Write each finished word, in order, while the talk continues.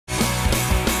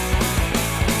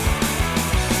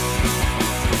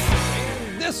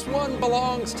one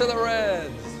belongs to the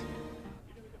Reds.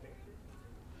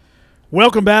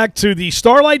 Welcome back to the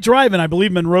Starlite Drive-In. I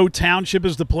believe Monroe Township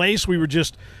is the place. We were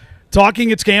just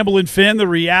talking. It's Gamble and Finn, the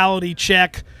Reality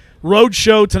Check road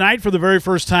show tonight for the very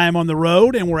first time on the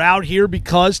road. And we're out here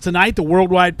because tonight the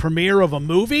worldwide premiere of a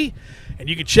movie. And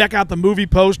you can check out the movie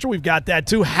poster. We've got that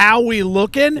too. How We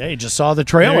Lookin'. Yeah, you just saw the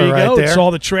trailer there you right go. there.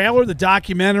 Saw the trailer, the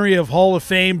documentary of Hall of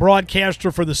Fame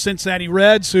broadcaster for the Cincinnati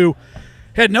Reds who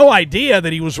had no idea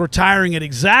that he was retiring at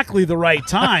exactly the right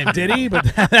time, did he? But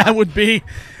that would be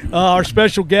our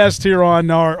special guest here on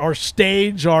our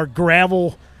stage, our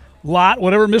gravel lot,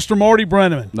 whatever, Mr. Marty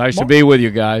Brennaman. Nice to be with you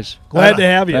guys. Glad to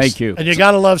have you. Thank you. And you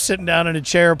got to love sitting down in a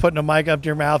chair, putting a mic up to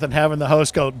your mouth, and having the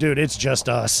host go, dude, it's just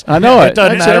us. I know it. It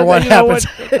doesn't matter what happens.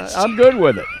 I'm good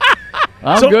with it.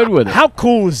 I'm good with it. How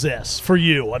cool is this for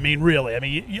you? I mean, really. I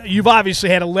mean, you've obviously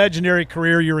had a legendary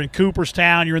career. You're in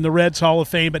Cooperstown. You're in the Reds Hall of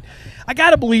Fame. But I got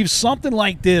to believe something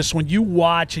like this, when you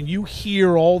watch and you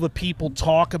hear all the people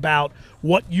talk about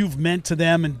what you've meant to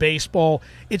them in baseball,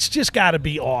 it's just got to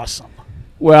be awesome.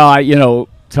 Well,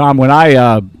 Tom,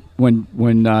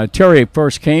 when Terry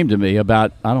first came to me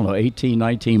about, 18,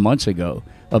 19 months ago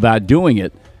about doing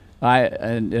it,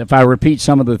 and if I repeat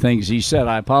some of the things he said,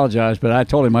 I apologize, but I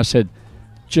told him, I said,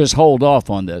 just hold off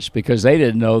on this, because they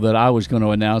didn't know that I was going to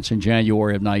announce in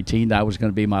January of 19 that was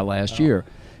going to be my last year.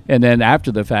 And then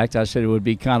after the fact, I said it would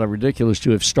be kind of ridiculous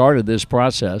to have started this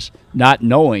process not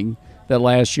knowing that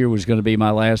last year was going to be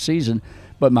my last season.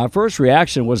 But my first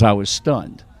reaction was I was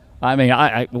stunned. I mean,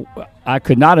 I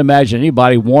could not imagine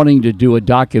anybody wanting to do a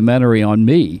documentary on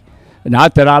me.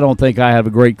 Not that I don't think I have a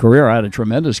great career. I had a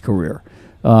tremendous career.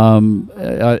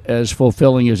 As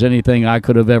fulfilling as anything I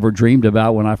could have ever dreamed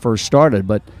about when I first started,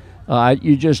 but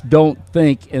you just don't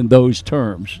think in those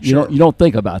terms. Sure. You don't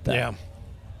think about that. Yeah.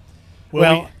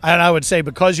 Well, and I would say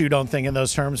because you don't think in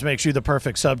those terms makes you the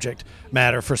perfect subject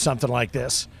matter for something like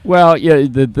this. Well, yeah,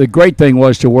 the great thing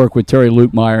was to work with Terry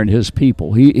Lukemeyer and his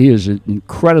people. He is an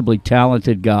incredibly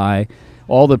talented guy.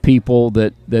 All the people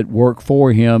that work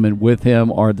for him and with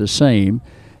him are the same.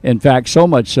 In fact, so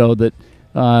much so that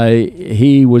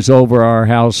he was over our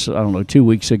house, 2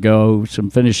 weeks ago, some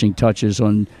finishing touches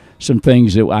on some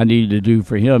things that I needed to do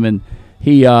for him. And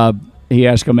he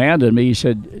asked Amanda and me, he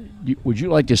said, would you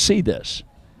like to see this?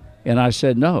 And I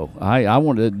said, no. I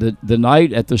wanted the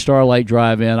night at the Starlight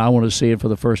Drive-In, I want to see it for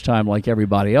the first time like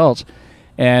everybody else.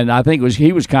 And I think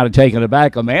he was kind of taken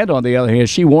aback. Amanda, on the other hand,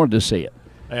 she wanted to see it.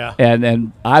 Yeah.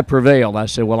 And I prevailed. I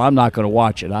said, well, I'm not going to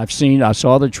watch it. I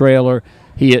saw the trailer.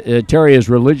 Terry has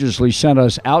religiously sent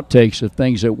us outtakes of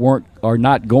things that are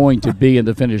not going to be in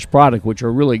the finished product, which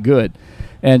are really good.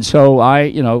 And so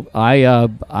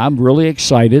I'm really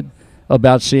excited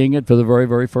about seeing it for the very,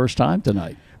 very first time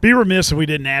tonight. Be remiss if we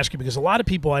didn't ask you, because a lot of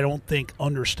people I don't think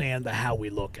understand the How We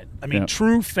Lookin'. I mean,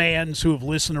 True fans who have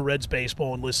listened to Reds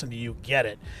baseball and listened to you get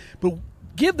it. But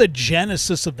give the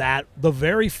genesis of that, the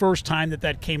very first time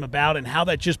that came about, and how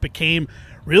that just became,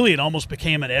 really, it almost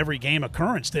became an every game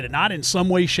occurrence. Did it not in some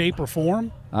way, shape, or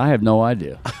form? I have no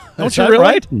idea. Don't you really?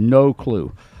 Right? No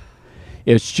clue.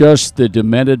 It's just the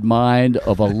demented mind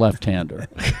of a left-hander.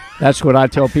 That's what I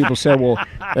tell people. Say, well,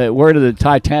 where did the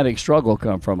Titanic struggle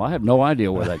come from? I have no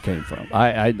idea where that came from.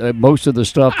 Most of the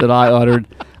stuff that I uttered,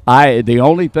 the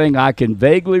only thing I can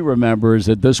vaguely remember is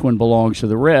that this one belongs to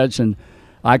the Reds, and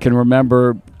I can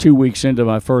remember 2 weeks into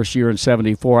my first year in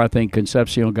 '74, I think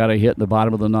Concepcion got a hit in the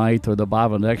bottom of the ninth or the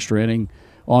bottom of an extra inning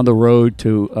on the road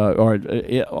to,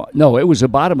 it was the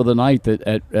bottom of the ninth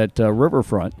at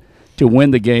Riverfront to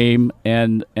win the game,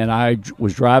 and I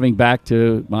was driving back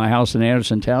to my house in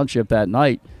Anderson Township that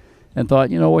night and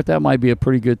thought, you know what, that might be a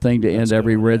pretty good thing to end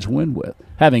every Reds win with,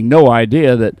 having no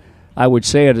idea that I would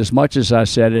say it as much as I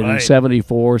said it in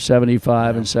 '74,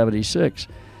 '75, and '76.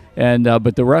 And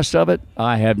but the rest of it,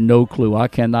 I have no clue. I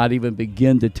cannot even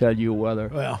begin to tell you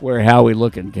where How We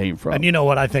Lookin' came from. And you know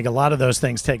what? I think a lot of those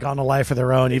things take on a life of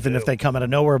their own, even if they come out of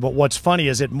nowhere. But what's funny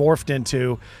is it morphed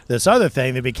into this other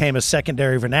thing that became a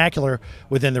secondary vernacular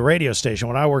within the radio station.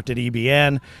 When I worked at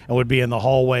EBN and would be in the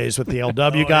hallways with the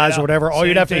LW guys or whatever, all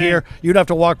you'd have to hear, you'd have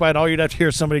to walk by, and all you'd have to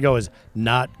hear somebody go is,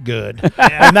 not good.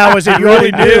 And that was it. You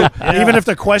really knew. Even if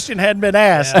the question hadn't been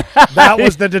asked, that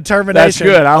was the determination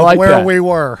of where we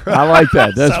were. I like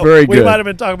that. That's so very good. We might have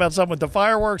been talking about something with the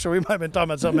fireworks, or we might have been talking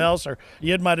about something else, or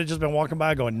you might have just been walking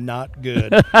by going, not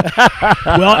good.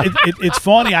 Well, it's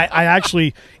funny. I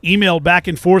actually emailed back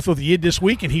and forth with Yid this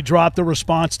week, and he dropped a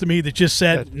response to me that just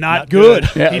said, not good.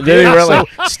 Yeah, he did he really?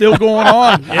 So, still going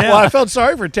on. Yeah. Well, I felt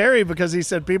sorry for Terry because he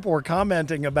said people were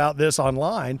commenting about this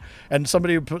online, and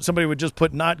somebody would just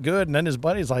put not good, and then his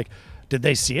buddy's like, Did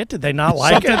they see it? Did they not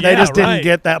like Something- it? They yeah, just didn't right.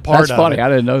 get that part That's of funny. it. I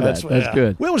didn't know that. That's yeah.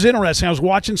 good. Well, it was interesting. I was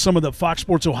watching some of the Fox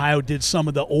Sports Ohio did some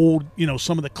of the old,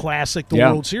 some of the classic, the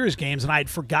Yeah. World Series games, and I had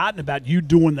forgotten about you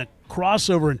doing the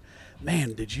crossover. And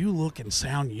man, did you look and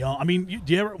sound young? I mean,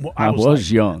 do you ever? I was like,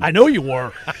 young. I know you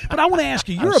were, but I want to ask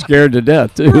you. You're Scared to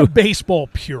death too. you're a baseball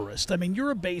purist. I mean,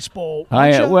 you're a baseball. I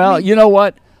aren't am. you? Well, I mean, you know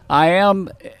what? I am,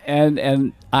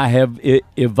 and I have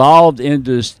evolved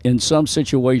into, in some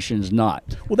situations, not.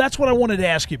 Well, that's what I wanted to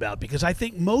ask you about, because I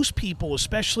think most people,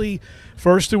 especially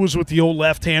first it was with the old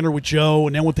left-hander with Joe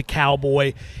and then with the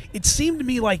Cowboy, it seemed to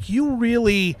me like you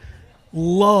really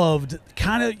loved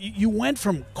you went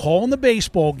from calling the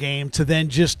baseball game to then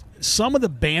just some of the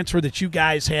banter that you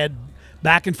guys had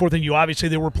back and forth, and you obviously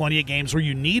there were plenty of games where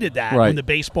you needed that Right. when the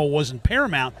baseball wasn't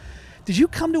paramount. Did you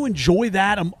come to enjoy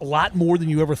that a lot more than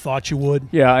you ever thought you would?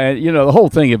 Yeah, and the whole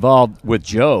thing evolved with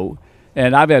Joe,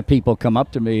 and I've had people come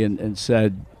up to me and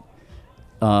said,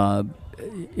 that's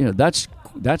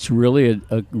really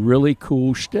a really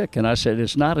cool shtick, and I said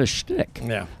it's not a shtick.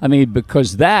 Yeah. I mean,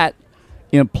 because that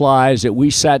implies that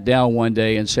we sat down one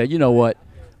day and said, you know what,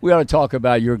 we ought to talk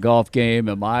about your golf game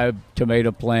and my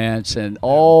tomato plants and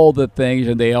all the things,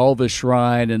 and the Elvis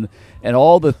Shrine and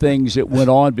all the things that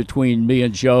went on between me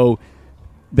and Joe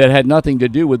that had nothing to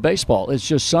do with baseball. It's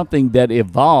just something that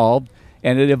evolved,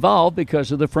 and it evolved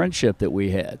because of the friendship that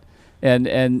we had. And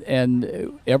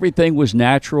everything was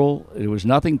natural. There was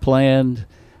nothing planned.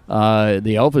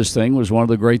 The Elvis thing was one of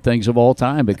the great things of all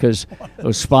time, because it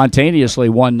was spontaneously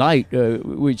one night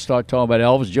we'd start talking about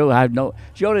Elvis. Joe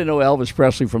didn't know Elvis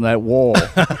Presley from that wall,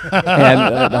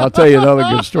 and I'll tell you another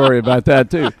good story about that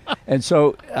too. And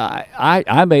so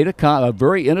I made a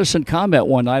very innocent comment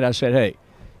one night. I said, "Hey,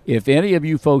 if any of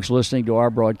you folks listening to our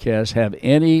broadcast have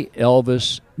any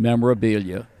Elvis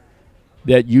memorabilia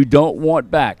that you don't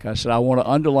want back," I said, "I want to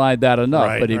underline that enough.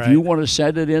 Right, but if right. you want to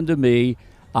send it in to me,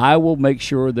 I will make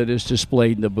sure that it's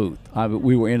displayed in the booth."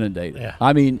 We were inundated. Yeah.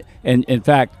 I mean, and in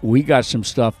fact, we got some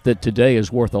stuff that today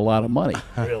is worth a lot of money.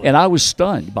 Really? And I was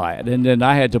stunned by it. And then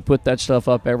I had to put that stuff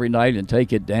up every night and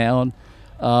take it down.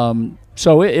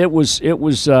 So it was,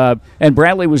 and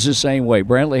Brantley was the same way.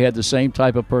 Brantley had the same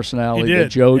type of personality He did, that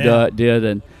Joe yeah. did,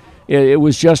 and it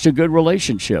was just a good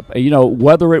relationship.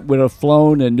 Whether it would have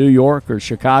flown in New York or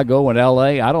Chicago and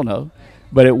L.A., I don't know,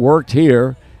 but it worked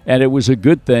here. And it was a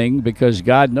good thing, because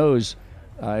God knows,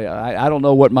 I don't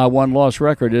know what my one-loss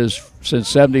record is since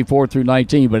 74 through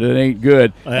 19, but it ain't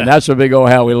good. And that's a big old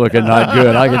how we looking not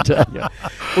good, I can tell you.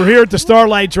 We're here at the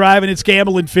Starlite Drive, and it's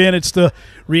Gamble and Finn. It's the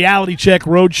Reality Check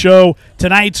Road Show.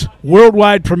 Tonight's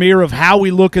worldwide premiere of How We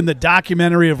Lookin, the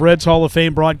documentary of Reds Hall of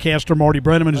Fame broadcaster Marty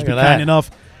Brennaman, who's been kind enough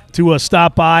to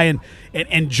stop by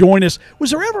and join us.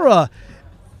 Was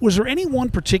there any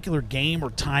one particular game or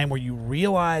time where you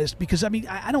realized, because, I mean,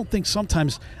 I don't think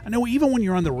sometimes, I know even when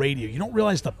you're on the radio, you don't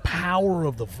realize the power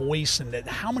of the voice and that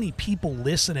how many people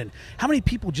listen and how many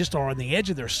people just are on the edge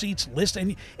of their seats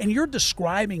listening. And you're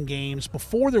describing games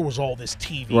before there was all this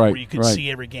TV where you could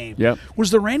see every game. Yep. Was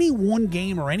there any one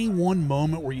game or any one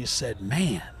moment where you said,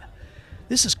 man,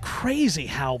 this is crazy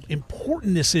how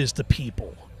important this is to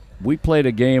people? We played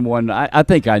a game I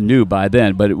think I knew by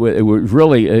then, but it was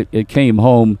really, it came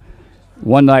home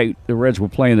one night. The Reds were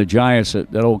playing the Giants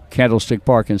at that old Candlestick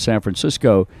Park in San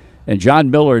Francisco, and John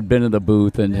Miller had been in the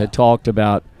booth and had talked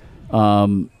about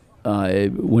when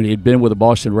he had been with the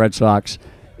Boston Red Sox.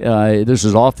 This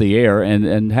was off the air,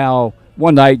 and how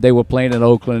one night they were playing in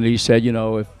Oakland, and he said,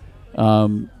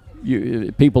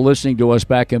 if people listening to us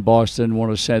back in Boston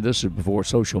want to send, this is before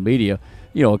social media,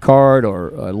 a card or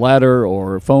a letter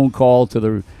or a phone call to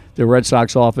the Red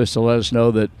Sox office to let us know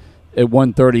that at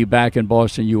 1:30 back in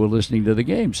Boston you were listening to the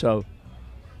game. So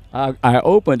I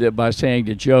opened it by saying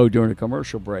to Joe during a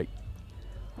commercial break,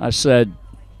 I said,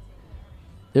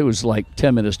 it was like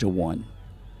 10 minutes to 1.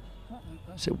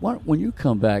 I said, when you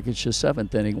come back, it's your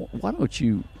seventh inning, why don't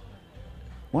you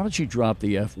drop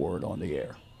the F word on the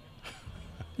air?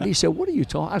 And he said, what are you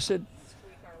talking? I said,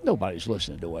 nobody's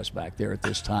listening to us back there at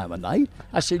this time of night.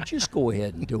 I said, just go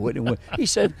ahead and do it. And he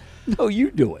said, no, you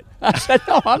do it. I said,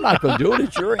 no, I'm not going to do it.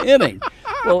 It's your inning.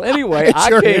 Well, anyway,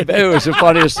 it was the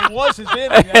funniest. It was his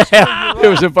inning. That's true, you're right. It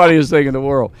was the funniest thing in the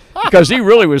world, because he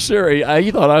really was serious. He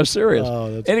thought I was serious.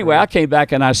 Anyway, I came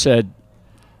back and I said,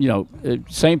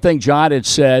 same thing John had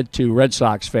said to Red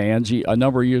Sox fans a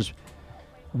number of years.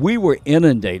 We were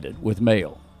inundated with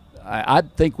mail. I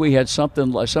think we had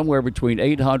somewhere between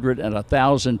 800 and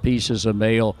 1,000 pieces of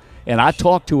mail. And I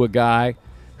talked to a guy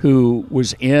who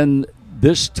was in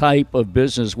this type of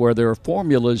business where there are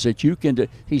formulas that you can do.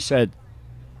 He said,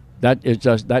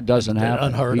 That doesn't happen.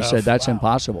 Unheard He of. said that's Wow.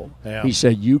 impossible. Yeah. He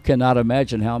said you cannot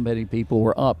imagine how many people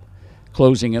were up,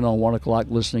 closing in on 1 o'clock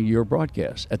listening to your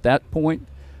broadcast. At that point,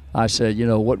 I said,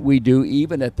 what we do,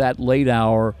 even at that late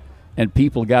hour, and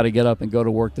people got to get up and go to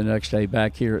work the next day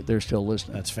back here, they're still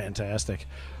listening. That's fantastic.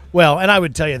 Well, and I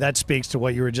would tell you that speaks to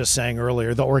what you were just saying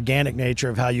earlier, the organic nature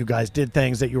of how you guys did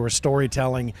things, that you were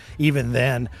storytelling even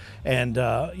then. And,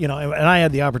 and I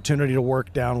had the opportunity to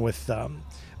work down with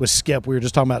Skip. We were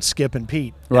just talking about Skip and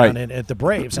Pete down at the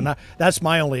Braves. And that's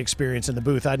my only experience in the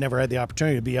booth. I'd never had the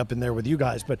opportunity to be up in there with you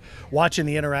guys. But watching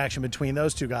the interaction between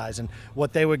those two guys and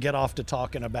what they would get off to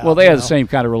talking about. Well, they had the same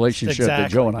kind of relationship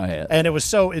that Joe and I had. And it's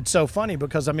so funny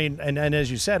because, and as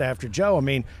you said, after Joe,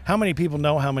 how many people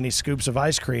know how many scoops of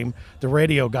ice cream the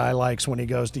radio guy likes when he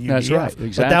goes to UBF? That's right,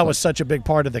 exactly. But that was such a big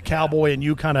part of the Cowboy and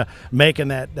you kind of making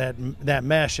that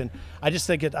mesh. And I just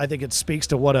think it speaks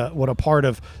to what a part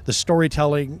of the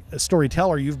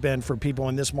storyteller you've been for people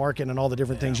in this market and all the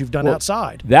different things you've done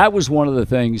outside. That was one of the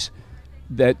things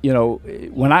that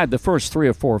when I had the first 3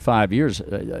 or 4 or 5 years,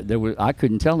 I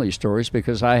couldn't tell any stories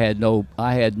because I had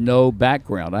no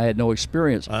background, I had no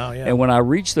experience. Oh, yeah. And when I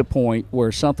reached the point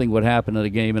where something would happen in a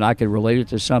game and I could relate it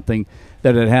to something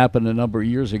that had happened a number of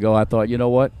years ago, I thought, you know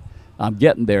what, I'm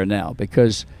getting there now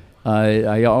because.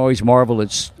 I always marvel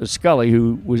at Scully,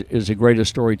 who is the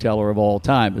greatest storyteller of all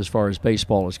time as far as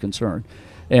baseball is concerned,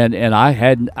 and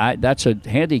that's a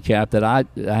handicap that I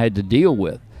had to deal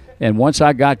with. And once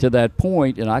I got to that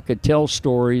point, and I could tell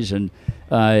stories, and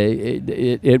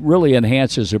it really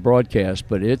enhances the broadcast,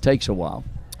 but it takes a while.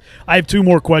 I have 2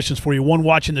 more questions for you. One,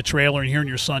 watching the trailer and hearing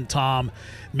your son Tom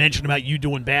mention about you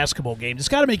doing basketball games. It's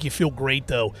got to make you feel great,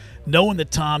 though, knowing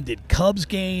that Tom did Cubs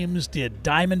games, did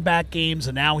Diamondback games,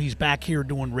 and now he's back here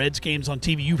doing Reds games on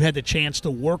TV. You've had the chance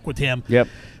to work with him. Yep.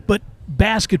 But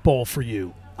basketball for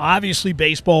you, obviously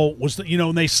baseball was,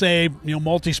 and they say,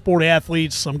 multi-sport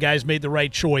athletes, some guys made the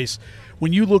right choice.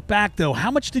 When you look back, though,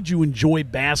 how much did you enjoy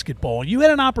basketball? You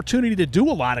had an opportunity to do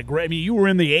a lot of great. You were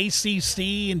in the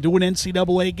ACC and doing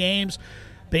NCAA games.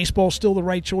 Baseball still the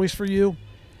right choice for you?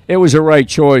 It was a right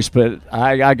choice, but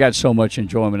I got so much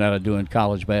enjoyment out of doing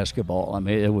college basketball.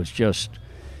 It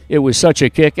was such a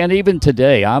kick. And even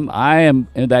today, I am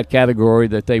in that category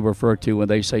that they refer to when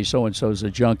they say so-and-so's a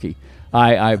junkie.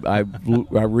 I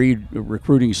read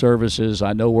recruiting services.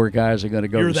 I know where guys are going to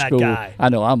go to school. You're that guy. I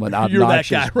know I'm an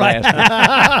obnoxious You're that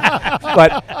guy,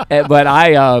 right? but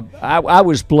I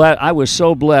was blessed. I was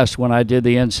so blessed when I did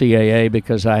the NCAA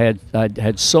because I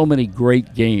had so many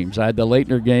great games. I had the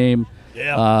Leitner game.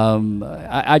 Yeah.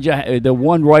 The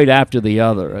one right after the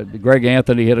other. Greg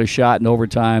Anthony hit a shot in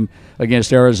overtime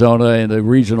against Arizona in the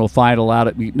regional final out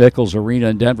at Nichols Arena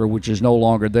in Denver, which is no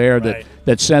longer there, right.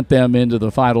 that sent them into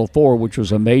the Final Four, which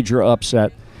was a major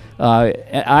upset.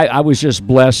 I was just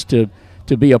blessed to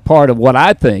be a part of what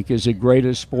I think is the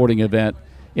greatest sporting event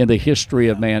in the history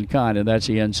of mankind, and that's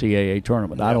the NCAA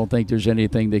tournament. Yeah. I don't think there's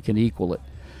anything that can equal it.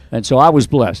 And so I was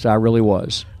blessed. I really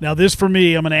was. Now, this for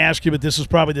me, I'm going to ask you, but this is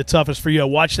probably the toughest for you. I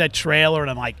watched that trailer,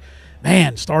 and I'm like,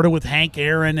 man, started with Hank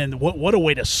Aaron, and what a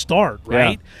way to start,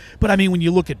 right? Yeah. But, when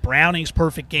you look at Browning's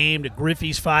perfect game to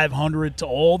Griffey's 500 to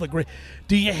all the great –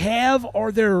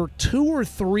 are there 2 or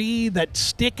 3 that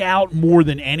stick out more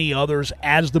than any others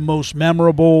as the most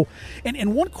memorable?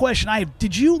 And one question I have,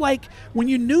 did you when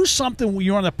you knew something when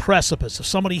you were on the precipice of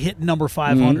somebody hitting number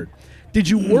 500, did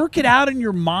you work it out in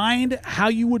your mind how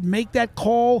you would make that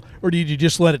call, or did you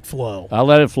just let it flow? I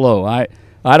let it flow. I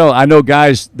know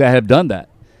guys that have done that,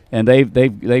 and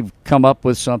they've come up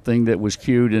with something that was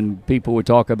cute and people would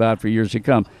talk about for years to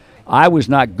come. I was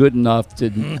not good enough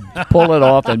to pull it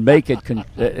off and make it, and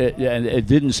it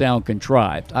didn't sound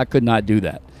contrived. I could not do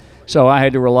that. So I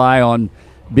had to rely on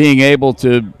being able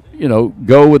to,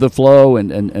 go with the flow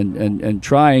and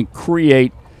try and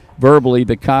create verbally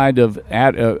the kind of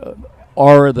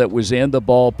aura that was in the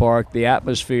ballpark, the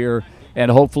atmosphere,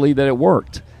 and hopefully that it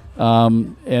worked.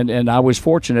 And I was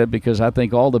fortunate because I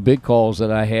think all the big calls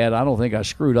that I had, I don't think I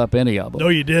screwed up any of them. No,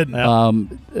 you didn't.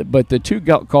 But the 2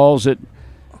 calls that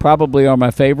probably are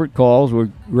my favorite calls were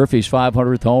Griffey's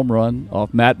 500th home run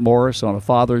off Matt Morris on a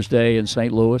Father's Day in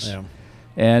St. Louis,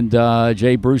 and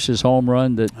Jay Bruce's home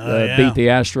run that beat the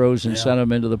Astros and sent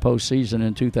them into the postseason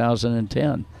in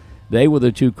 2010. They were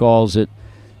the 2 calls that.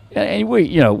 And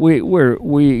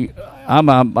I'm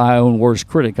my own worst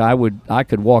critic. I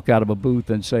could walk out of a booth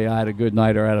and say I had a good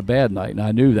night or I had a bad night, and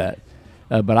I knew that.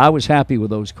 But I was happy with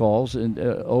those calls, and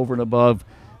over and above,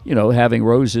 having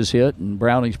Rose's hit and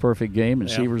Browning's perfect game and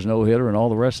Seaver's no-hitter and all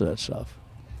the rest of that stuff.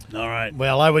 All right.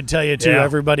 Well, I would tell you, too,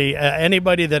 everybody,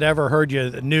 anybody that ever heard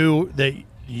you knew that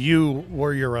you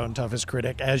were your own toughest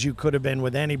critic, as you could have been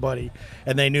with anybody,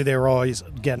 and they knew they were always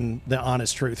getting the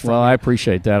honest truth from Well, you. I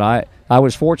appreciate that. I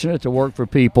was fortunate to work for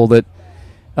people that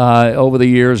over the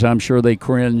years, I'm sure they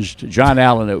cringed. John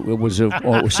Allen was a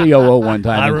COO one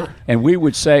time, and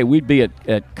we'd be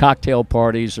at cocktail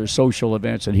parties or social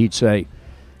events, and he'd say,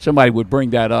 somebody would bring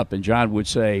that up, and John would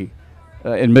say,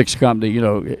 in mixed company,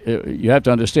 you have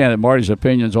to understand that Marty's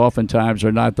opinions oftentimes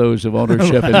are not those of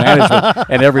ownership and management,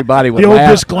 and everybody would The old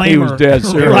laugh. disclaimer. He was dead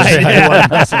serious. Right. He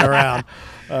wasn't messing around.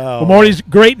 Well, Marty's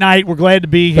great night. We're glad to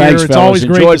be here. Thanks, It's fellas. always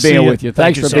great Enjoyed to see being you. with you.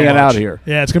 Thanks you for so being much. out here.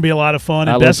 Yeah, it's going to be a lot of fun.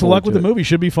 I And look best of luck forward with to the it. movie.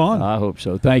 Should be fun. I hope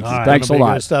so. Thank you. All right. Thanks a Gonna be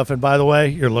lot. good stuff. And by the way,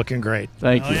 you're looking great.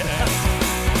 Thank you. Yeah.